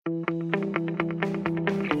Hello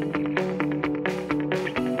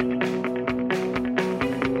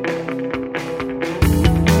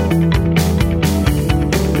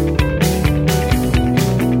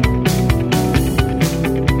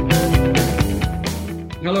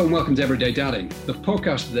and welcome to Everyday Dadding, the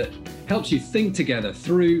podcast that helps you think together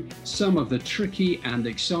through some of the tricky and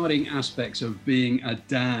exciting aspects of being a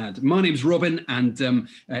dad. My name's Robin, and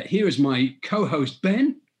here is my co-host,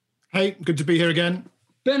 Ben. Hey, good to be here again.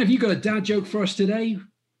 Ben, have you got a dad joke for us today?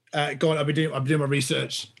 Go on, I've been doing my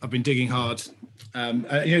research. I've been digging hard.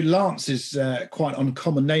 Lance is quite an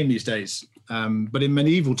uncommon name these days, but in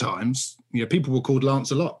medieval times, people were called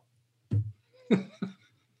Lance a lot.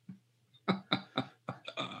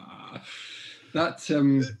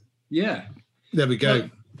 Yeah. There we go.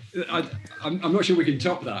 I'm not sure we can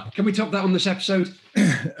top that. Can we top that on this episode?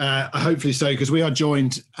 Hopefully so, because we are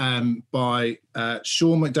joined by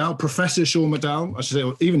Sean McDowell, Professor Sean McDowell, I should say,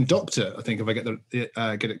 or even Doctor, I think, if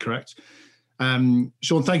I get it correct.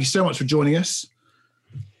 Sean, thank you so much for joining us.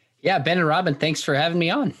 Yeah, Ben and Robin, thanks for having me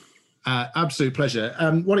on. Absolute pleasure.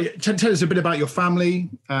 Tell us a bit about your family.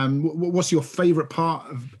 What's your favorite part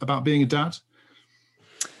about being a dad?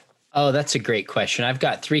 Oh, that's a great question. I've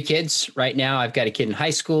got 3 kids right now. I've got a kid in high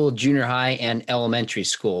school, junior high, and elementary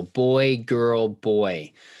school. Boy, girl,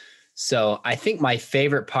 boy. So I think my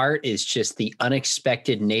favorite part is just the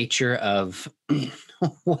unexpected nature of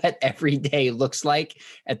what every day looks like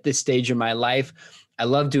at this stage of my life. I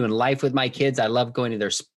love doing life with my kids. I love going to their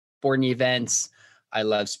sporting events. I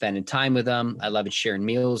love spending time with them. I love sharing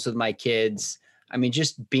meals with my kids. I mean,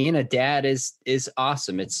 just being a dad is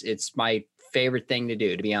awesome. It's my favorite thing to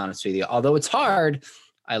do, to be honest with you. Although it's hard,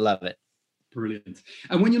 I love it. Brilliant.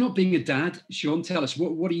 And when you're not being a dad, Sean, tell us,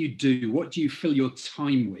 what do you do? What do you fill your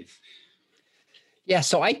time with? Yeah,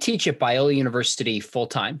 so I teach at Biola University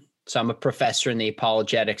full-time. So I'm a professor in the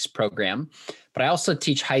apologetics program, but I also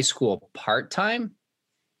teach high school part-time.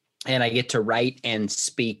 And I get to write and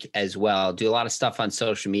speak as well, do a lot of stuff on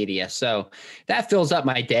social media. So that fills up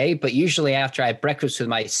my day. But usually after I have breakfast with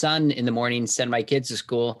my son in the morning, send my kids to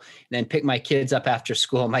school, and then pick my kids up after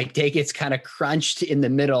school, my day gets kind of crunched in the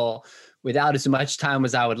middle without as much time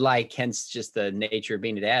as I would like, hence just the nature of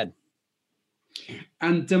being a dad.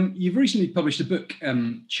 And you've recently published a book,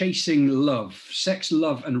 Chasing Love, Sex,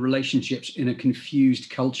 Love and Relationships in a Confused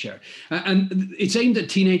Culture. And it's aimed at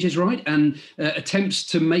teenagers, right? And attempts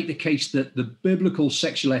to make the case that the biblical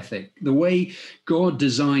sexual ethic, the way God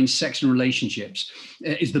designed sex and relationships,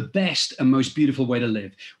 is the best and most beautiful way to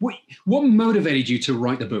live. What motivated you to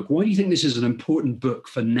write the book? Why do you think this is an important book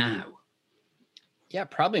for now? Yeah,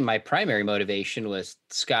 probably my primary motivation was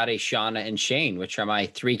Scotty, Shauna, and Shane, which are my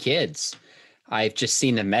 3 kids. I've just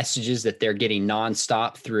seen the messages that they're getting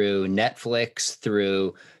nonstop through Netflix,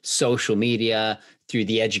 through social media, through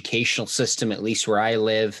the educational system, at least where I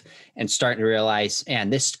live, and starting to realize, man,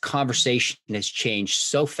 this conversation has changed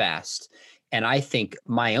so fast. And I think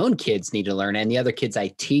my own kids need to learn, and the other kids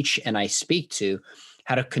I teach and I speak to,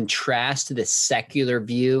 how to contrast the secular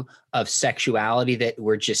view of sexuality that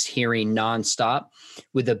we're just hearing nonstop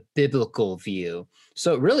with a biblical view.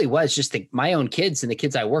 So it really was just my own kids and the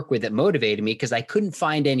kids I work with that motivated me, because I couldn't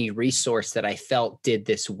find any resource that I felt did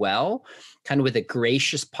this well, kind of with a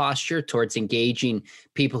gracious posture towards engaging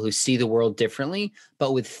people who see the world differently,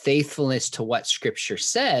 but with faithfulness to what Scripture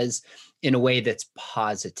says in a way that's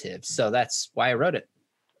positive. So that's why I wrote it.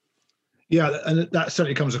 Yeah, and that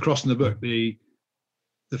certainly comes across in the book.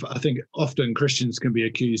 I think often Christians can be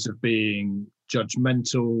accused of being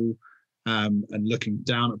judgmental, and looking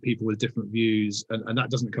down at people with different views, and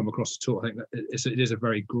that doesn't come across at all. I think that it is a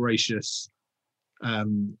very gracious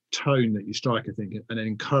tone that you strike, I think, and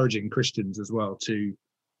encouraging Christians as well to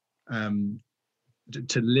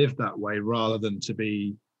live that way rather than to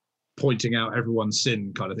be pointing out everyone's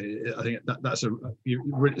sin kind of thing. I think you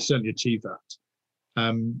really certainly achieve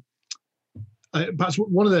that. Perhaps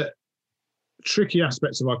one of the tricky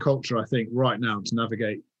aspects of our culture, I think, right now to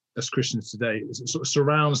navigate as Christians today is it sort of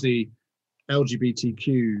surrounds the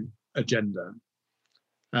LGBTQ agenda.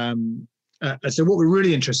 And so what we're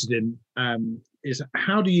really interested in is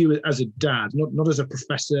how do you, as a dad, not as a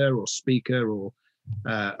professor or speaker or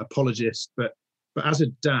apologist, but as a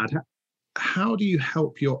dad, how do you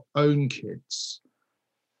help your own kids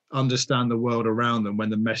understand the world around them when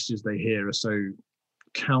the messages they hear are so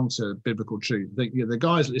counter biblical truth? The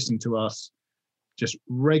guys listening to us, just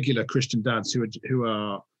regular Christian dads who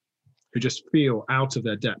just feel out of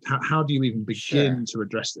their depth. How do you even begin to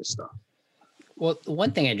address this stuff? Well, the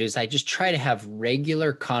one thing I do is I just try to have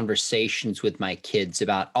regular conversations with my kids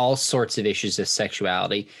about all sorts of issues of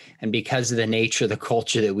sexuality. And because of the nature of the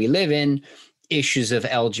culture that we live in, issues of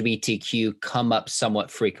LGBTQ come up somewhat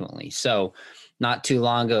frequently. So not too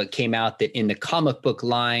long ago, it came out that in the comic book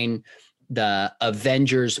line, the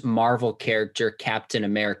Avengers Marvel character, Captain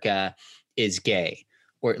America, is gay,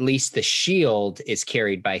 or at least the shield is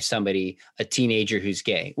carried by somebody, a teenager who's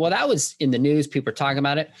gay. Well, that was in the news. People are talking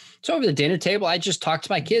about it. So over the dinner table, I just talked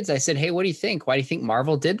to my kids. I said, hey, what do you think? Why do you think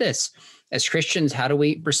Marvel did this? As Christians, how do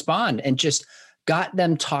we respond? And just got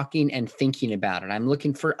them talking and thinking about it. I'm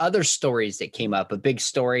looking for other stories that came up. A big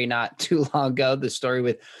story not too long ago, the story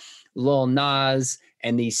with Lil Nas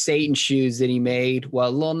and these Satan shoes that he made.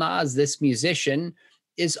 Well, Lil Nas, this musician,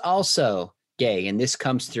 is also gay, and this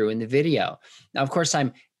comes through in the video. Now, of course,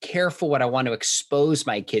 I'm careful what I want to expose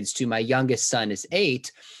my kids to. My youngest son is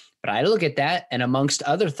 8, but I look at that, and amongst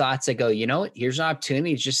other thoughts, I go, you know what? Here's an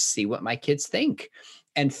opportunity to just see what my kids think.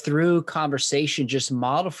 And through conversation, just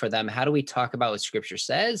model for them, how do we talk about what Scripture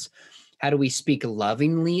says? How do we speak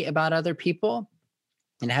lovingly about other people?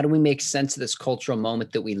 And how do we make sense of this cultural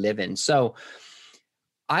moment that we live in? So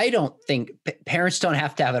I don't think parents don't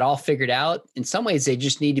have to have it all figured out. In some ways, they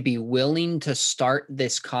just need to be willing to start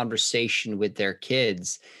this conversation with their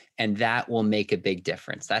kids, and that will make a big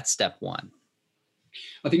difference. That's step one.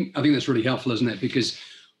 I think that's really helpful, isn't it? Because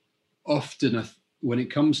often when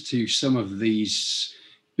it comes to some of these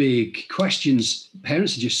big questions,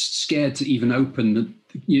 parents are just scared to even open,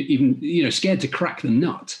 scared to crack the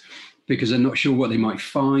nut, because they're not sure what they might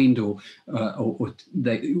find or what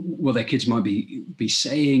their kids might be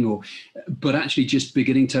saying, but actually just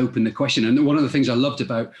beginning to open the question. And one of the things I loved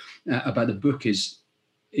about the book is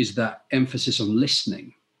that emphasis on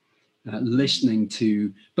listening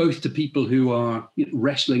to both to people who are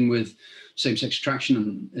wrestling with same-sex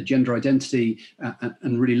attraction and gender identity,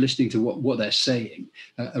 and really listening to what they're saying.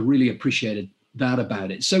 I really appreciated that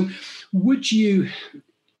about it. So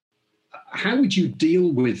how would you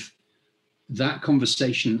deal with that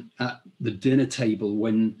conversation at the dinner table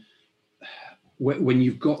when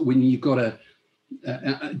you've got an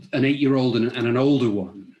 8-year-old and an older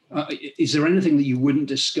one? Is there anything that you wouldn't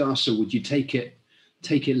discuss, or would you take it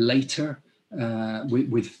later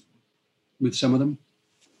with some of them?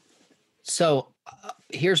 So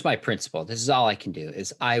here's my principle. This is all I can do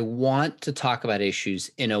is I want to talk about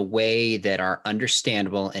issues in a way that are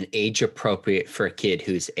understandable and age appropriate for a kid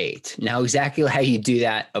who's 8. Now, exactly how you do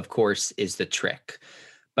that, of course, is the trick.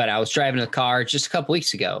 But I was driving in the car just a couple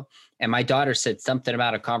weeks ago, and my daughter said something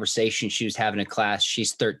about a conversation she was having in class.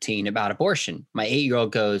 She's 13, about abortion. My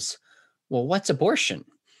 8-year-old goes, well, what's abortion?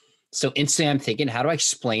 So instantly I'm thinking, how do I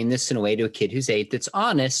explain this in a way to a kid who's 8 that's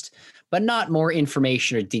honest, but not more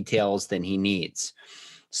information or details than he needs?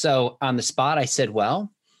 So on the spot, I said,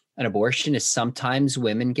 well, an abortion is sometimes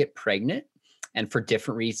women get pregnant, and for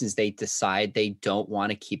different reasons, they decide they don't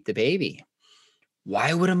want to keep the baby.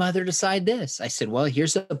 Why would a mother decide this? I said, well,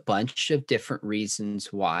 here's a bunch of different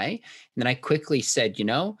reasons why. And then I quickly said, we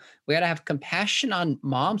got to have compassion on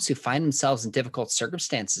moms who find themselves in difficult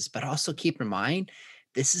circumstances, but also keep in mind,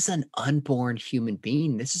 this is an unborn human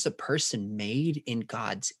being. This is a person made in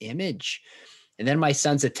God's image. And then my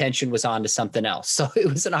son's attention was on to something else. So it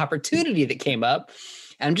was an opportunity that came up.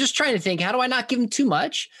 And I'm just trying to think, how do I not give him too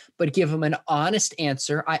much, but give him an honest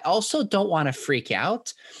answer? I also don't want to freak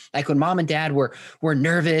out. Like when mom and dad were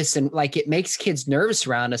nervous, and like it makes kids nervous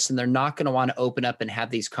around us, and they're not going to want to open up and have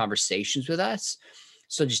these conversations with us.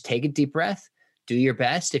 So just take a deep breath, do your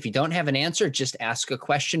best. If you don't have an answer, just ask a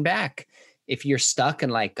question back. If you're stuck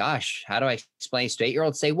and like, gosh, how do I explain this to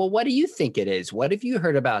 8-year-olds? Say, well, what do you think it is? What have you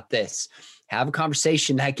heard about this? Have a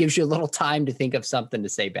conversation. That gives you a little time to think of something to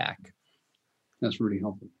say back. That's really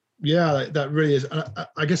helpful. Yeah, that really is.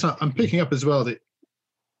 I guess I'm picking up as well that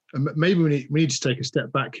maybe we need to take a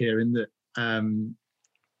step back here in that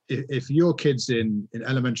if your kids in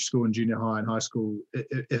elementary school and junior high and high school,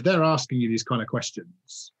 if they're asking you these kind of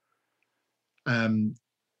questions,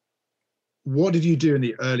 what did you do in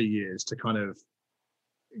the early years to kind of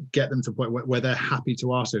get them to a point where they're happy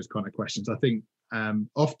to ask those kind of questions? I think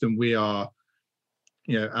often we are,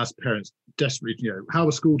 as parents, desperately, how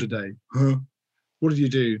was school today? Huh? What did you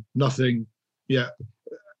do? Nothing. Yeah.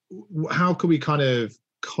 How can we kind of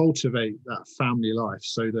cultivate that family life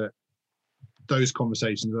so that those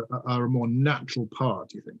conversations are a more natural part,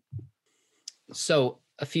 do you think? So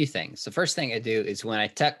a few things. The first thing I do is when I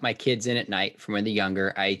tuck my kids in at night from when they're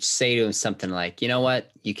younger, I say to them something like, you know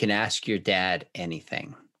what? You can ask your dad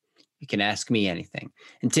anything. You can ask me anything.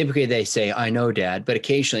 And typically they say, I know, Dad, but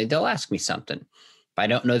occasionally they'll ask me something. If I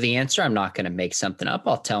don't know the answer, I'm not going to make something up.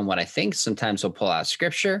 I'll tell them what I think. Sometimes I'll pull out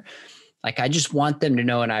scripture. Like, I just want them to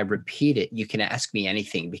know, and I repeat it, you can ask me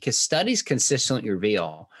anything, because studies consistently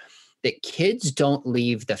reveal that kids don't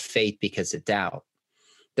leave the faith because of doubt.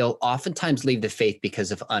 They'll oftentimes leave the faith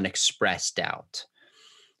because of unexpressed doubt.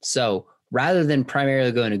 So rather than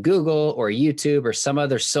primarily going to Google or YouTube or some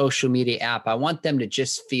other social media app, I want them to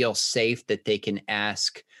just feel safe that they can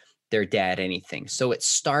ask their dad anything. So it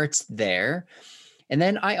starts there. And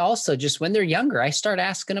then I also just, when they're younger, I start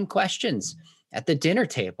asking them questions at the dinner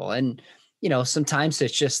table. And, sometimes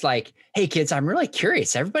it's just like, hey, kids, I'm really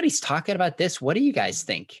curious. Everybody's talking about this. What do you guys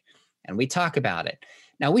think? And we talk about it.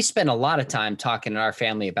 Now, we spend a lot of time talking in our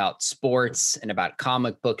family about sports and about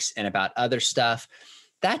comic books and about other stuff.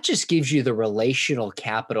 That just gives you the relational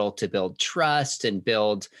capital to build trust and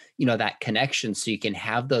build, that connection so you can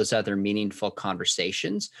have those other meaningful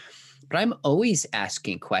conversations. But I'm always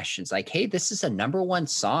asking questions like, hey, this is a #1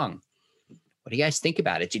 song. What do you guys think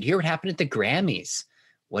about it? Did you hear what happened at the Grammys?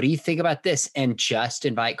 What do you think about this? And just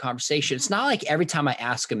invite conversation. It's not like every time I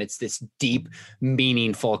ask them, it's this deep,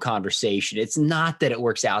 meaningful conversation. It's not that it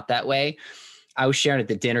works out that way. I was sharing at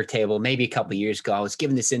the dinner table maybe a couple of years ago. I was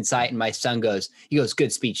giving this insight and my son goes,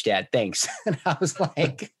 good speech, Dad. Thanks. And I was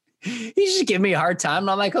like, he's just giving me a hard time. And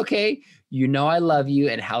I'm like, okay, I love you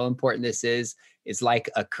and how important this is. It's like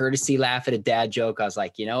a courtesy laugh at a dad joke. I was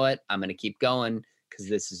like, you know what? I'm going to keep going because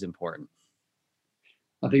this is important.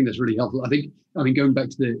 I think that's really helpful. I mean, going back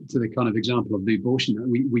to the kind of example of the abortion,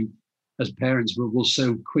 we as parents will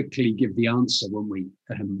so quickly give the answer when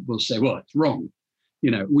we'll say, well, it's wrong,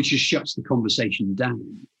 which just shuts the conversation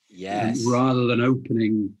down. Yes. Rather than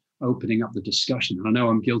opening up the discussion. And I know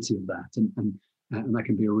I'm guilty of that, and that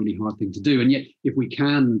can be a really hard thing to do. And yet, if we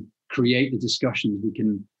can create the discussions, we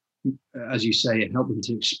can, as you say, help them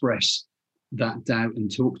to express that doubt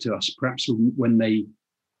and talk to us, perhaps when they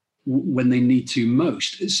need to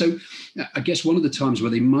most. So I guess one of the times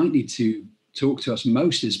where they might need to talk to us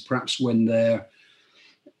most is perhaps when they're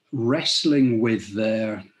wrestling with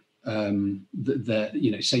their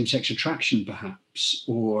same-sex attraction, perhaps,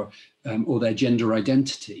 or their gender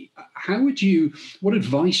identity. What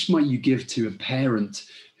advice might you give to a parent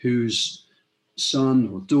whose son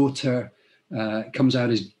or daughter comes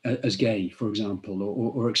out as gay, for example,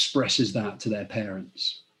 or expresses that to their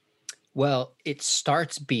parents? Well, it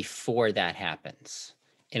starts before that happens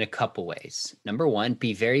in a couple ways. Number one,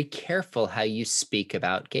 be very careful how you speak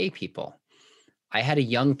about gay people. I had a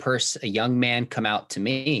young man come out to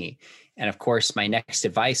me. And of course, my next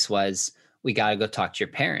advice was, we got to go talk to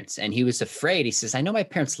your parents. And he was afraid. He says, I know my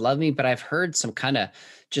parents love me, but I've heard some kind of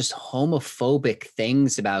just homophobic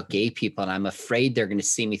things about gay people. And I'm afraid they're going to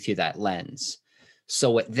see me through that lens.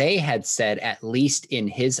 So what they had said, at least in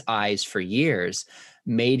his eyes for years,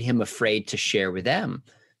 made him afraid to share with them.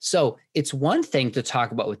 So it's one thing to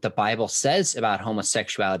talk about what the Bible says about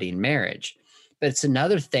homosexuality in marriage, but it's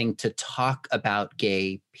another thing to talk about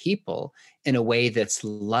gay people in a way that's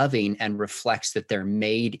loving and reflects that they're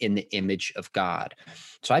made in the image of God.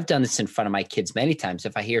 So I've done this in front of my kids many times.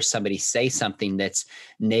 If I hear somebody say something that's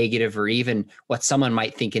negative or even what someone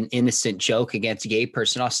might think an innocent joke against a gay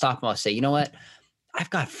person, I'll stop them. I'll say, you know what? I've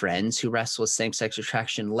got friends who wrestle with same-sex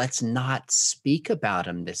attraction. Let's not speak about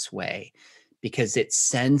them this way, because it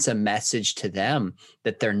sends a message to them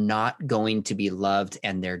that they're not going to be loved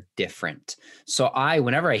and they're different. So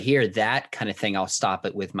whenever I hear that kind of thing, I'll stop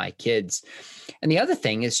it with my kids. And the other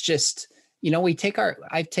thing is just,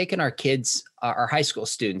 I've taken our kids, our high school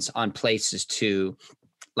students, on places to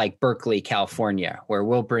like Berkeley, California, where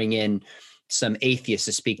we'll bring in some atheists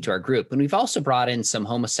to speak to our group. And we've also brought in some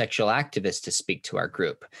homosexual activists to speak to our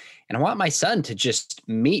group. And I want my son to just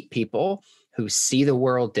meet people who see the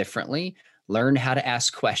world differently, learn how to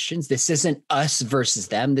ask questions. This isn't us versus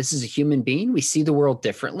them. This is a human being. We see the world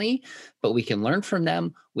differently, but we can learn from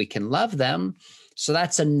them. We can love them. So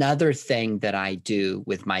that's another thing that I do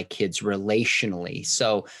with my kids relationally.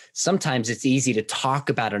 So sometimes it's easy to talk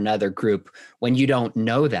about another group when you don't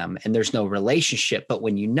know them and there's no relationship. But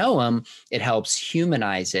when you know them, it helps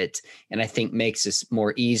humanize it. And I think makes us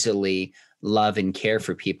more easily love and care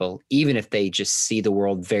for people, even if they just see the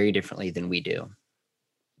world very differently than we do.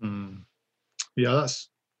 Yeah,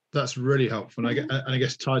 that's really helpful. And I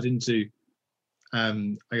guess ties into,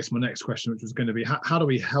 I guess my next question, which was going to be, how do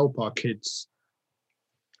we help our kids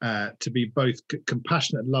to be both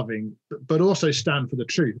compassionate and loving, but also stand for the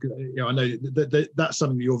truth? I know that's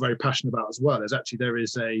something that you're very passionate about as well.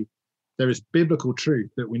 There is biblical truth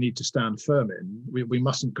that we need to stand firm in. We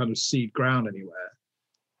mustn't kind of cede ground anywhere.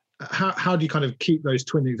 How do you kind of keep those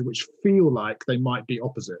twin things which feel like they might be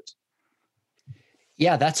opposite?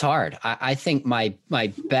 Yeah, that's hard. I think my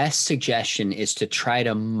best suggestion is to try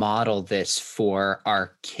to model this for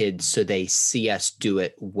our kids so they see us do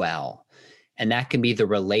it well. And that can be the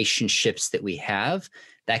relationships that we have.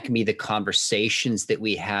 That can be the conversations that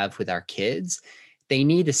we have with our kids. They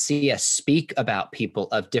need to see us speak about people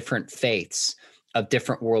of different faiths, of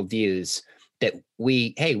different worldviews, that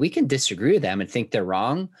we can disagree with them and think they're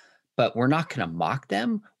wrong, but we're not going to mock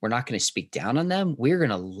them. We're not going to speak down on them. We're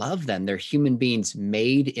going to love them. They're human beings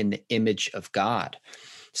made in the image of God.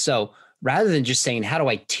 So rather than just saying, how do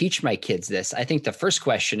I teach my kids this? I think the first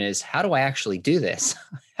question is, how do I actually do this?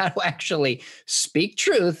 How do I actually speak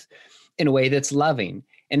truth in a way that's loving?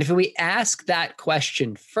 And if we ask that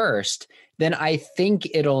question first, then I think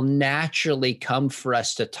it'll naturally come for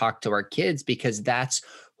us to talk to our kids, because that's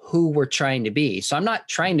who we're trying to be. So I'm not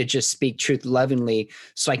trying to just speak truth lovingly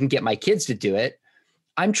so I can get my kids to do it.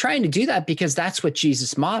 I'm trying to do that because that's what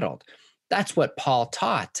Jesus modeled. That's what Paul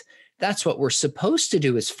taught. That's what we're supposed to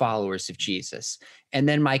do as followers of Jesus. And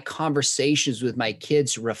then my conversations with my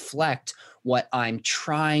kids reflect what I'm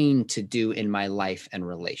trying to do in my life and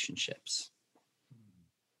relationships.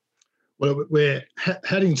 Well, we're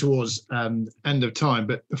heading towards end of time,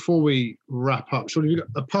 but before we wrap up,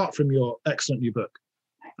 apart from your excellent new book,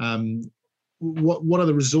 what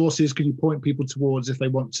other resources can you point people towards if they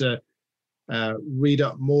want to read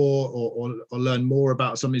up more or learn more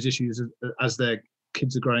about some of these issues as their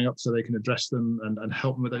kids are growing up, so they can address them and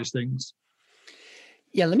help them with those things?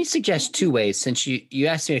 Yeah, let me suggest two ways, since you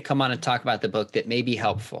asked me to come on and talk about the book, that may be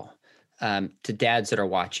helpful to dads that are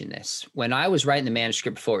watching this. When I was writing the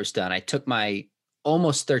manuscript before it was done, I took my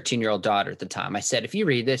almost 13-year-old daughter at the time. I said, if you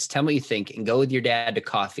read this, tell me what you think and go with your dad to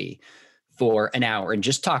coffee for an hour and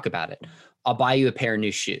just talk about it. I'll buy you a pair of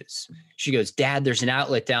new shoes. She goes, Dad, there's an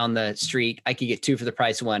outlet down the street. I could get two for the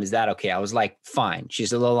price of one. Is that okay? I was like, fine.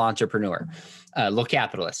 She's a little entrepreneur, a little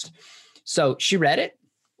capitalist. So she read it.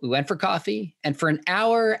 We went for coffee. And for an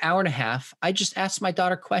hour and a half, I just asked my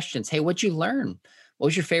daughter questions. Hey, what'd you learn? What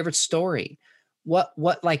was your favorite story?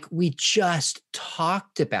 Like we just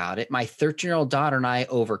talked about it. My 13-year-old daughter and I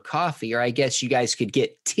over coffee, or I guess you guys could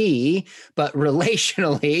get tea, but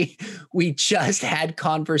relationally, we just had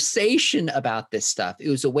conversation about this stuff. It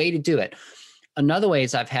was a way to do it. Another way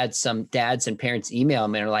is I've had some dads and parents email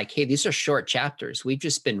me and are like, hey, these are short chapters. We've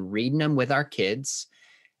just been reading them with our kids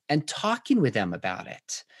and talking with them about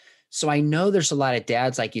it. So I know there's a lot of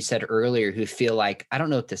dads, like you said earlier, who feel like, I don't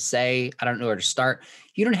know what to say. I don't know where to start.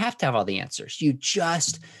 You don't have to have all the answers. You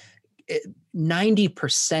just,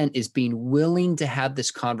 90% is being willing to have this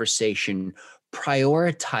conversation,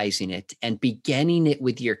 prioritizing it and beginning it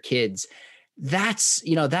with your kids. That's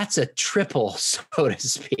a triple, so to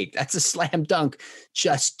speak. That's a slam dunk,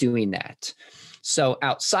 just doing that. So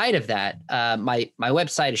outside of that, my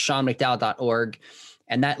website is seanmcdowell.org.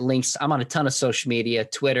 And that links, I'm on a ton of social media,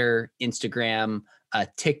 Twitter, Instagram,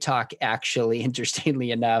 TikTok, actually,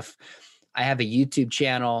 interestingly enough. I have a YouTube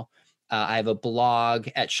channel. I have a blog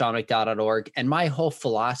at seanmcdowell.org. And my whole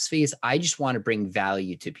philosophy is I just want to bring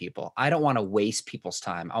value to people. I don't want to waste people's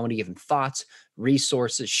time. I want to give them thoughts,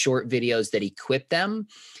 resources, short videos that equip them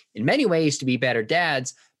in many ways to be better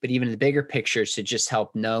dads, but even in the bigger pictures to just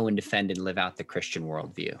help know and defend and live out the Christian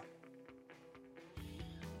worldview.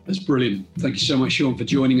 That's brilliant. Thank you so much, Sean, for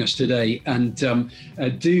joining us today. And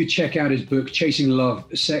do check out his book, Chasing Love,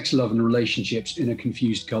 Sex, Love and Relationships in a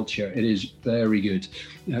Confused Culture. It is very good,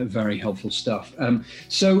 very helpful stuff.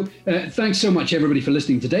 So thanks so much, everybody, for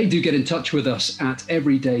listening today. Do get in touch with us at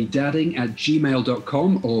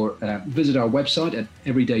everydaydadding@gmail.com or visit our website at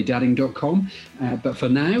everydaydadding.com. But for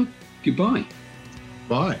now, goodbye.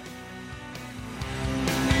 Bye.